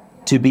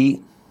 To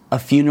be a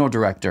funeral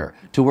director,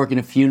 to work in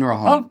a funeral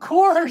home. Of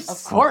course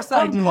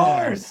I did.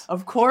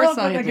 Of course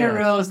I did. Welcome to Get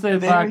Real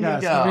Estate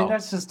Podcast. I mean,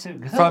 that's just too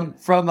good.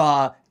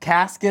 From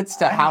caskets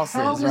to houses,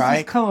 how does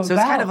right? This come so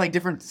about? It's kind of like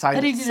different sides.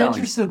 How did you get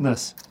interested in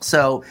this?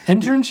 So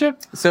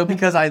internship? So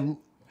because I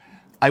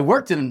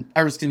lived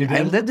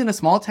in a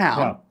small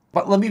town,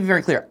 but let me be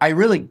very clear. I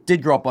really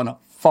did grow up on a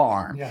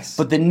farm. Yes.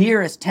 But the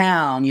nearest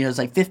town, is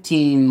like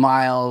 15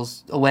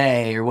 miles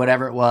away or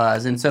whatever it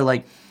was, and so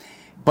like.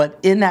 But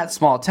in that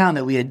small town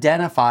that we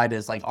identified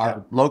as like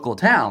our local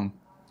town,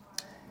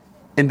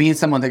 and being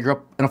someone that grew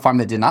up in a farm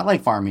that did not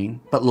like farming,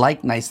 but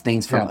liked nice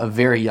things from a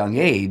very young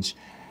age,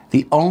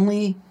 the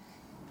only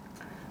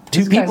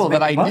two people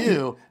that I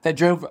knew that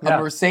drove a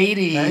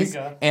Mercedes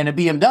and a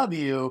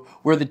BMW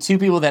were the two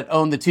people that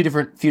owned the two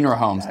different funeral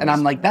homes. And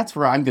I'm like, that's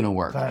where I'm going to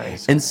work.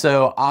 And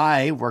so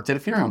I worked at a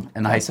funeral home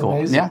in high school.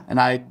 Amazing. Yeah, and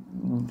I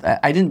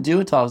didn't do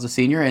it until I was a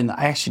senior, and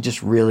I actually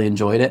just really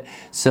enjoyed it.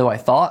 So I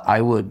thought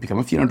I would become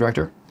a funeral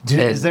director.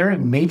 Is there a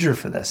major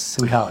for this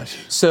in college?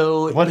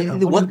 So what do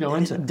you go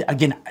into?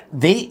 Again,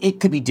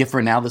 it could be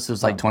different now. This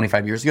was like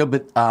 25 years ago,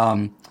 but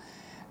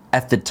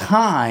at the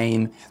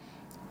time,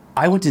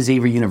 I went to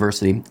Xavier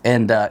University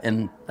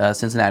in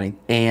Cincinnati,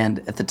 and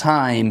at the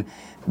time,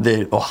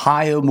 the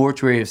Ohio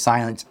Mortuary of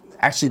Silence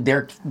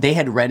actually they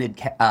had rented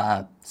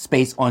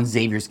space on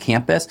Xavier's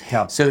campus.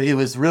 Yeah. So it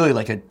was really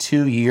like a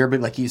 2-year, but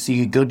like you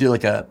could go do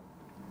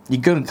you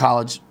go to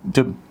college,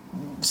 to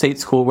state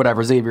school,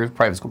 whatever, Xavier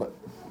private school, but.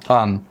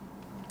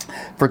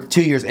 For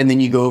 2 years, and then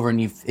you go over and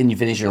you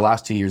finish your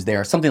last 2 years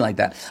there, something like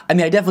that. I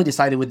mean, I definitely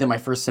decided within my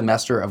first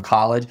semester of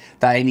college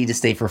that I need to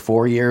stay for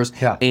 4 years.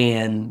 Yeah.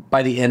 And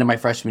by the end of my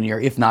freshman year,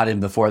 if not even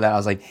before that, I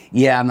was like,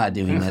 yeah, I'm not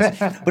doing this.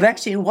 But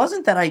actually, it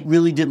wasn't that I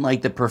really didn't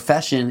like the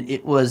profession.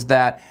 It was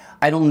that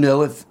I don't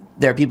know if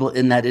there are people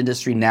in that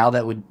industry now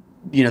that would,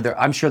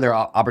 I'm sure there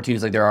are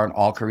opportunities like there are in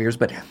all careers,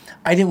 but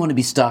I didn't want to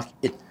be stuck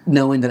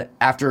knowing that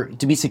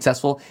to be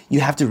successful, you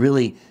have to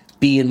really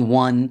be in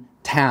one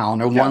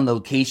town or one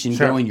location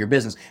growing your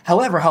business.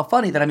 However, how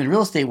funny that I'm in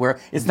real estate where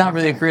it's not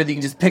really a career that you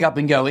can just pick up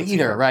and go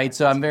either, right?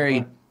 So I'm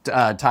very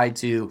tied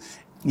to,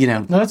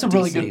 No, that's a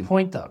really good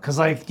point, though, because,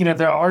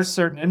 there are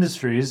certain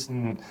industries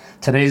in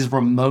today's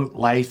remote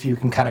life, you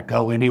can kind of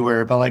go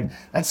anywhere, but,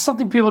 that's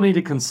something people need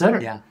to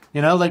consider. Yeah.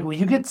 When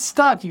you get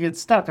stuck, you get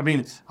stuck. I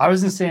mean, I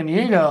was in San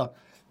Diego,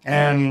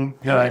 and,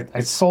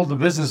 I sold the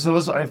business. I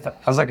was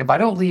like, if I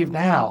don't leave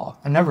now,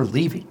 I'm never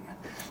leaving,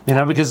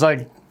 because,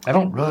 I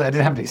didn't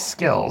have any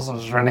skills. I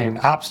was running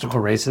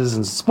obstacle races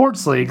and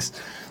sports leagues.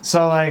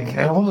 So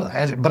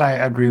but I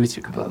agree with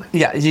you completely.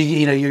 Yeah,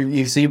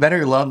 you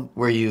better love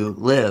where you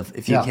live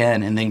if you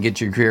can, and then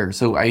get your career.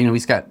 So we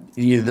got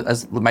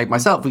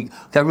myself. We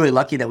got really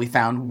lucky that we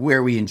found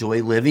where we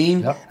enjoy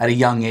living at a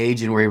young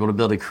age, and we're able to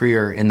build a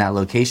career in that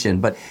location.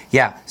 But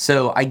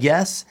so I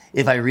guess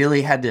if I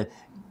really had to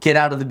get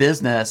out of the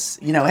business,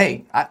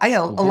 hey, I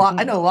know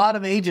a lot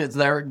of agents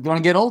that are going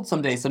to get old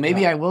someday, so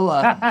maybe I will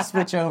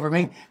switch over.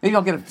 Maybe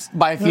I'll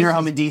buy a funeral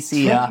home in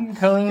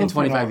DC in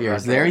 25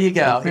 years. There you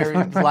go.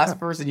 You're the last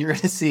person you're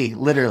going to see,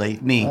 literally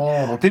me.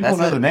 Oh, people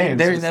know the names.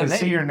 They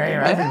see your name.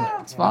 Yeah,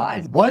 it's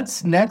fine.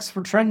 What's next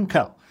for Trent &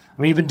 Co?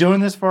 I mean, you've been doing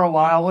this for a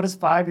while. What does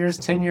 5 years,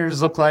 10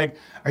 years look like?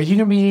 Are you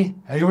going to be?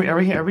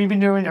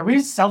 Are we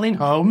selling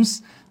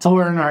homes till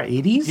we're in our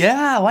 80s?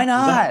 Yeah, why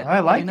not?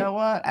 I like it. You know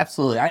what?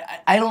 Absolutely.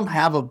 I don't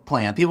have a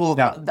plan. People,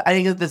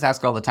 I get this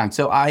asked all the time.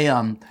 So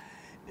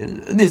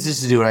this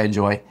is to do what I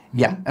enjoy.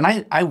 Yeah,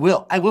 and I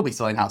will be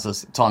selling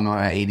houses till I'm in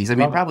my 80s. I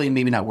mean, probably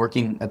maybe not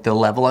working at the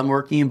level I'm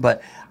working,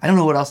 but I don't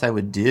know what else I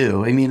would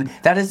do. I mean,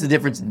 that is the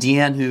difference.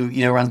 Deanne,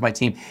 who runs my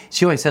team,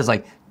 she always says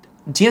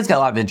Deanne's got a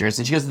lot of interest,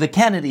 and she goes to the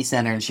Kennedy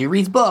Center, and she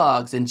reads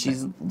books, and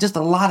she's just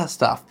a lot of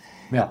stuff.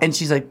 Yeah. And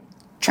she's like,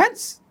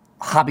 Trent's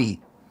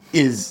hobby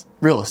is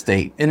real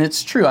estate, and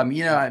it's true. I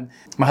mean,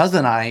 my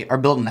husband and I are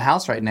building a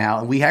house right now,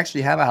 and we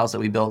actually have a house that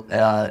we built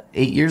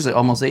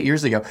almost 8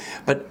 years ago.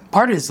 But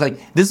part of it is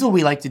this is what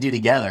we like to do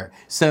together.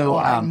 So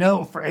I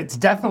know it's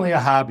definitely a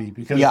hobby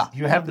because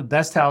you have the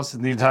best house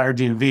in the entire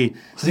DMV.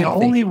 So the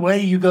only way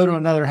you go to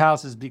another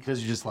house is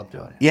because you just love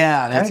doing it.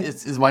 Yeah,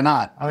 it's why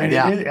not? I mean,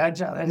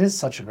 it is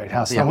such a great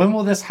house. Yeah. Now, when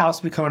will this house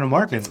be coming to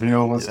market?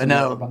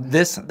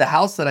 The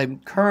house that I'm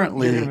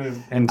currently,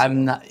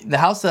 the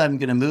house that I'm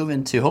going to move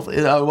into. Hopefully,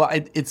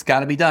 it's got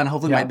to be done.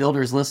 Hopefully, my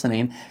builder is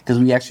listening because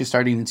we actually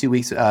starting in 2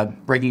 weeks,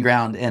 breaking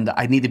ground, and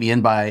I need to be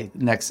in by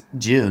next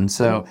June.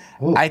 So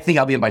I think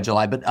I'll be in by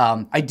July, but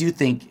I do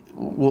think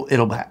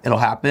it'll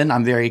happen.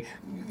 I'm very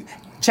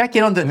check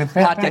in on the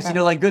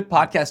podcast. Good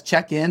podcasts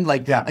check in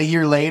a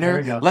year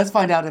later. Let's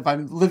find out if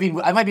I'm living.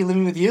 I might be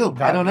living with you.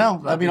 I don't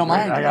know. Let me know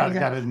mine. I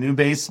got a new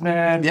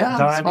basement.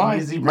 Yeah, it's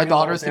fine. My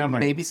daughters can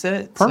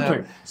babysit.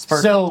 Perfect.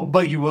 So,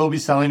 but you will be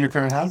selling your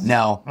current house?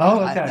 No. Oh,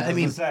 okay. I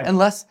mean,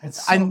 unless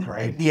it's so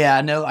great. Yeah,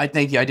 no. I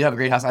thank you. I do have a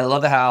great house. I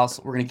love the house.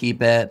 We're gonna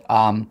keep it.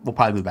 We'll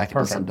probably move back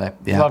into someday.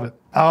 Yeah. Love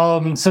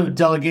it. So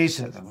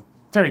delegation,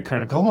 very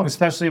critical,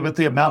 especially with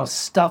the amount of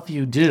stuff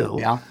you do.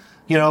 Yeah.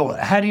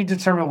 How do you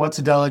determine what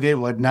to delegate,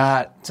 what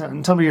not?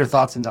 Tell me your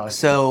thoughts on delegation.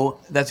 So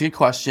that's a good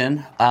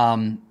question. I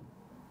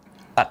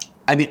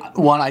mean,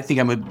 one, I think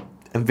I'm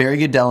a very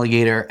good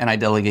delegator, and I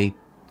delegate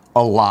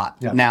a lot.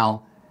 Yeah.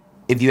 Now,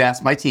 if you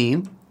ask my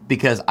team,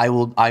 because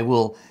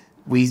whether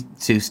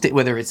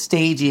it's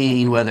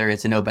staging, whether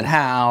it's an open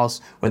house,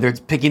 whether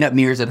it's picking up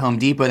mirrors at Home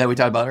Depot that we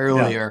talked about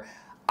earlier,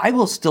 I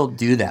will still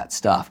do that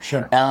stuff.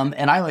 Sure.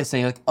 And I always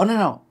say, oh,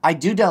 no, I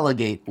do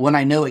delegate when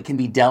I know it can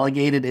be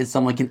delegated and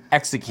someone can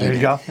execute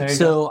it. There you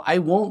go. I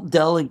won't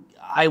delegate.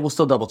 I will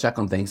still double check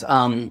on things,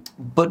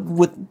 but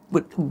with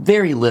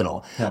very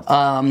little.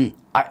 Yeah.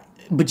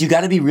 But you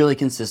got to be really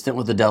consistent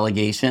with the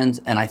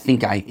delegations, and I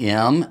think I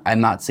am.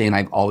 I'm not saying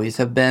I always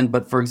have been,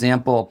 but for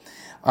example,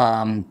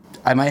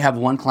 I might have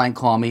one client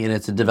call me, and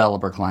it's a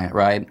developer client,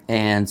 right?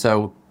 And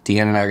so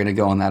Deanne and I are going to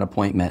go on that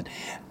appointment.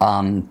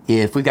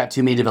 If we've got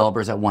too many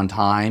developers at one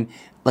time,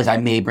 I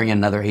may bring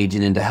another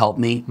agent in to help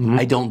me. Mm-hmm.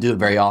 I don't do it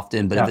very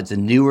often, but if it's a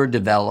newer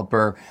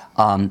developer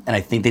and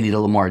I think they need a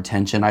little more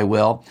attention, I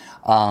will.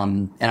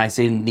 And I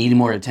say need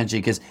more attention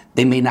because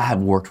they may not have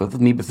worked with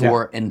me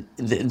before, and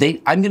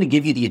I'm going to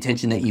give you the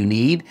attention that you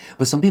need.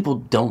 But some people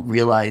don't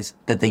realize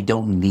that they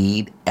don't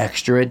need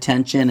extra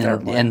attention,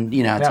 and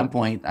at some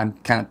point I'm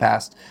kind of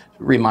past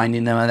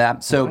reminding them of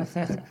that. So.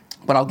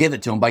 But I'll give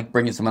it to them by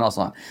bringing someone else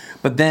on.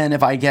 But then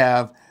if I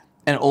have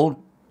an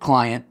old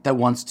client that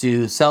wants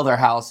to sell their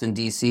house in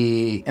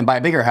DC and buy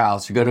a bigger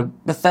house, or go to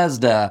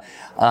Bethesda,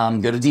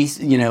 go to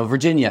DC,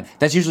 Virginia,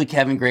 that's usually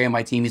Kevin Gray on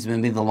my team. He's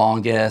been the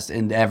longest,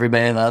 and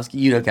everybody loves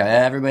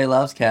everybody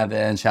loves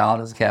Kevin. Shout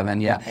out to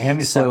Kevin, yeah. And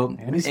he's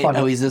funny.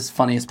 Oh, he's the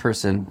funniest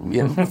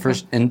person,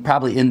 first, and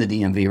probably in the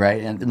DMV,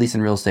 right? And at least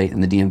in real estate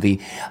in the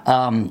DMV.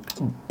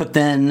 But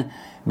then,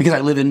 because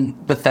I live in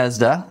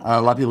Bethesda, a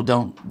lot of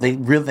people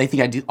they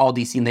think I do all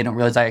DC, and they don't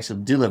realize I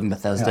actually do live in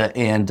Bethesda.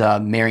 Yeah. And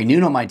Mary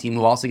Noon on my team,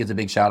 who also gets a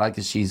big shout out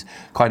because she's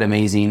quite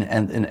amazing,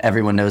 and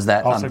everyone knows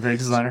that. Also a great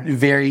designer.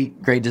 Very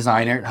great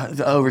designer,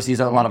 oversees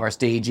a lot of our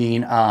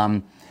staging.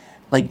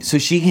 So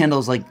she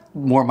handles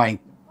more of my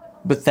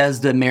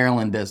Bethesda,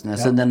 Maryland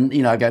business. And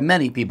then, I got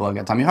many people. I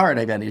got Tommy Hart,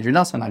 I got Andrew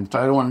Nelson, I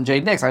don't want Jay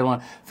Nix, I don't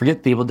want to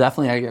forget people.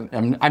 Definitely,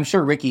 I'm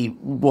sure Ricky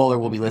Wohler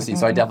will be listening,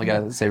 so I definitely got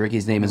to say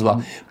Ricky's name as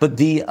well. But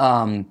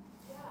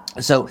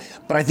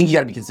but I think you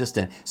got to be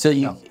consistent. So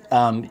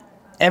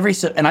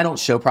and I don't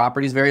show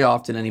properties very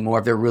often anymore.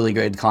 If they're really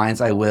good clients,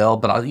 I will.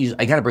 But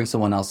I got to bring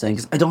someone else in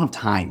because I don't have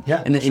time.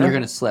 Yeah, and you're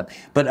going to slip.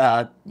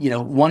 But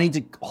wanting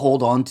to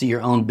hold on to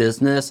your own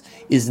business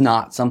is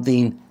not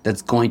something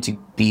that's going to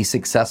be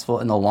successful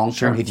in the long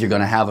term. If you're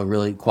going to have a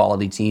really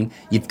quality team,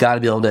 you've got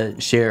to be able to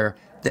share.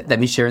 That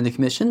means sharing the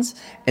commissions,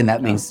 and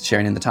that means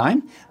sharing in the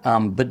time.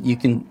 But you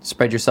can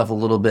spread yourself a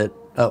little bit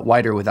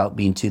wider without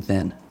being too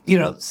thin.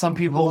 Some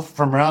people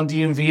from around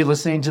DMV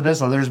listening to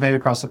this, others maybe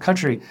across the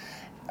country.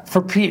 For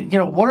Pete,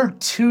 what are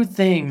 2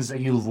 things that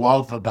you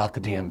love about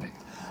the DMV?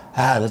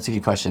 That's a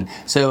good question.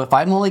 So if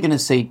I'm only going to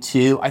say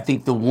 2, I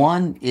think the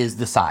one is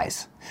the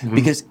size.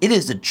 Because it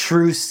is a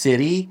true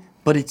city,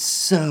 but it's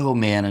so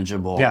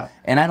manageable. Yeah.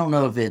 And I don't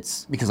know if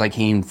it's because I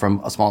came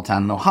from a small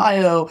town in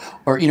Ohio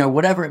or,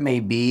 whatever it may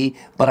be,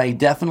 but I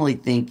definitely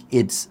think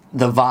it's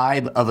the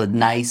vibe of a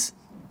nice,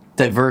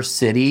 diverse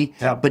city,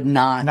 but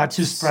not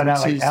too spread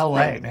out like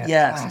LA, man.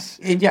 Yes.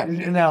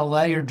 In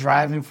LA, you're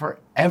driving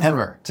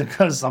forever to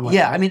go somewhere.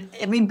 Yeah, I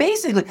mean,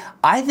 basically,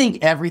 I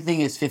think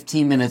everything is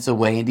 15 minutes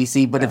away in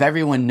DC. But if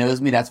everyone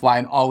knows me, that's why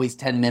I'm always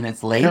 10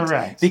 minutes late.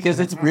 Correct. Because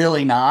it's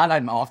really not.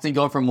 I'm often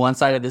going from one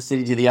side of the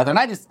city to the other, and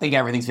I just think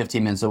everything's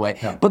 15 minutes away.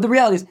 Yeah. But the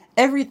reality is,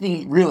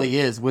 everything really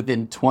is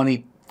within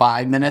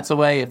 25 minutes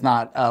away, if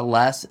not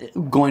less,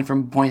 going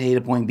from point A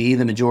to point B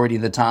the majority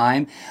of the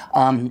time.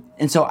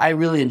 And so I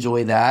really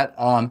enjoy that.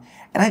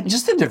 And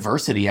just the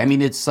diversity. I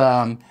mean, it's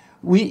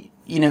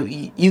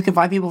you can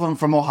find people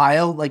from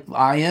Ohio like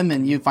I am,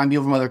 and you find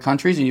people from other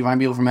countries, and you find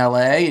people from LA,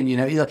 and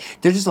there's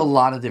just a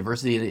lot of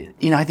diversity.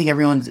 I think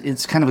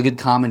it's kind of a good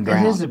common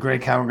ground. It is a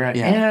great common ground,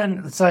 yeah.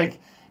 And it's like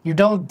you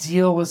don't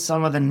deal with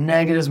some of the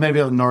negatives, maybe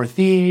of the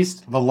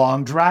Northeast, the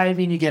long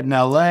driving you get in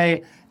LA.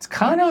 It's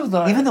kind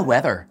of even the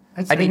weather.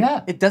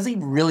 It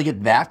doesn't really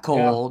get that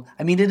cold. Yeah.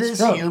 I mean, it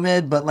is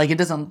humid, but it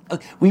doesn't.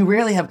 We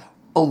rarely have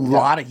a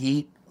lot of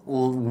heat.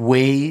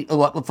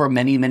 For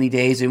many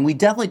days, and we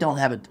definitely don't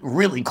have it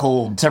really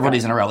cold several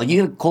days in a row.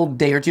 You get a cold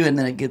day or two, and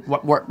then it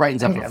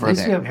brightens up for a day. At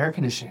least you have air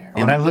conditioning.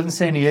 When I lived in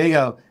San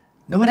Diego,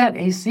 no one had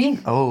AC.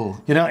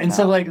 Oh, so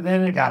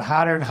then it got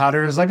hotter and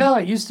hotter. It was like,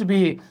 it used to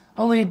be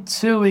only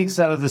 2 weeks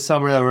out of the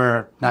summer that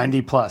were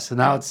 90 plus, and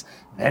now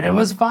it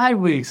was 5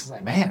 weeks. It's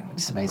like, man, we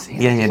need some AC.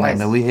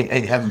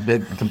 We have a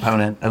big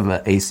component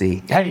of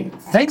AC. Hey,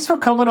 thanks for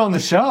coming on the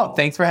show.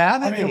 Thanks for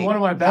having me. One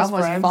of my best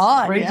friends.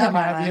 Fun. Great to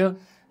have you.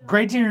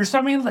 Great to hear.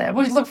 I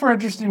always look for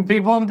interesting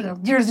people,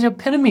 and you're the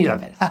epitome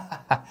of it.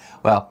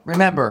 Well,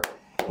 remember,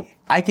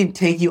 I can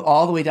take you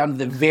all the way down to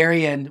the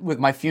very end with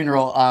my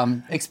funeral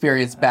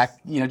experience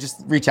back.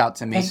 Just reach out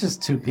to me. That's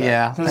just too good.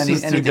 Yeah,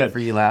 anything for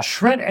you, laugh.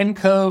 Trent &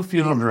 Co.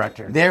 Funeral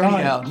Director. There we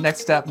go.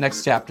 Next step,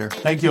 next chapter.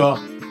 Thank you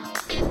all.